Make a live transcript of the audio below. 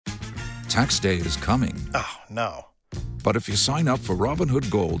Tax day is coming. Oh, no. But if you sign up for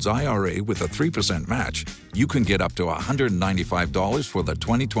Robinhood Gold's IRA with a 3% match, you can get up to $195 for the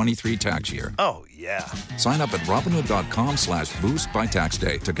 2023 tax year. Oh, yeah. Sign up at Robinhood.com/boost by tax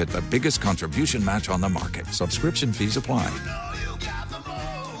day to get the biggest contribution match on the market. Subscription fees apply.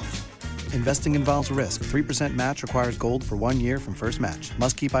 Investing involves risk. 3% match requires gold for 1 year from first match.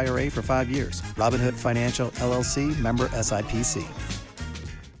 Must keep IRA for 5 years. Robinhood Financial, LLC, member SIPC.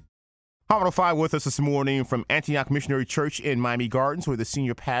 Hot 105 with us this morning from Antioch Missionary Church in Miami Gardens, where the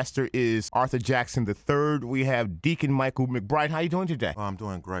senior pastor is Arthur Jackson III. We have Deacon Michael McBride. How are you doing today? I'm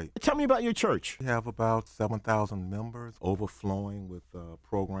doing great. Tell me about your church. We have about 7,000 members, overflowing with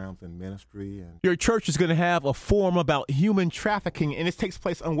programs and ministry. And your church is going to have a forum about human trafficking, and this takes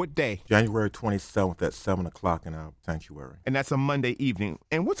place on what day? January 27th at 7 o'clock in our sanctuary. And that's a Monday evening.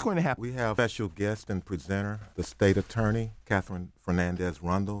 And what's going to happen? We have special guest and presenter, the state attorney, Catherine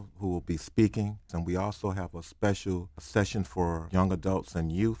Fernandez-Rundle, who will be speaking. And we also have a special session for young adults and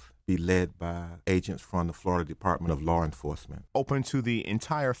youth, be led by agents from the Florida Department of Law Enforcement. Open to the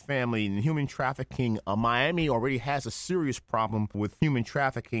entire family. And human trafficking, Miami already has a serious problem with human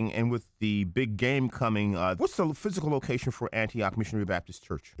trafficking, and with the big game coming, what's the physical location for Antioch Missionary Baptist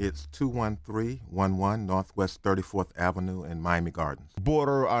Church? It's 21311 Northwest 34th Avenue in Miami Gardens.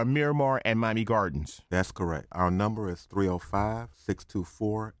 Border Miramar and Miami Gardens. That's correct. Our number is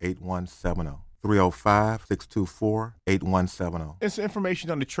 305-624-8170. 305-624-8170. Is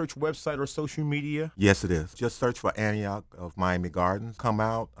information on the church website or social media? Yes, it is. Just search for Antioch of Miami Gardens. Come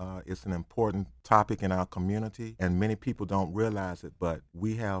out. It's an important topic in our community, and many people don't realize it, but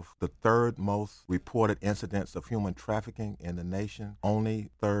we have the third most reported incidents of human trafficking in the nation, only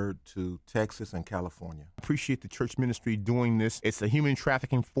third to Texas and California. I appreciate the church ministry doing this. It's a human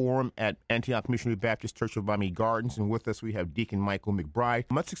trafficking forum at Antioch Missionary Baptist Church of Miami Gardens, and with us we have Deacon Michael McBride.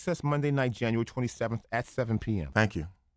 Much success Monday night, January 27th at 7 p.m. Thank you.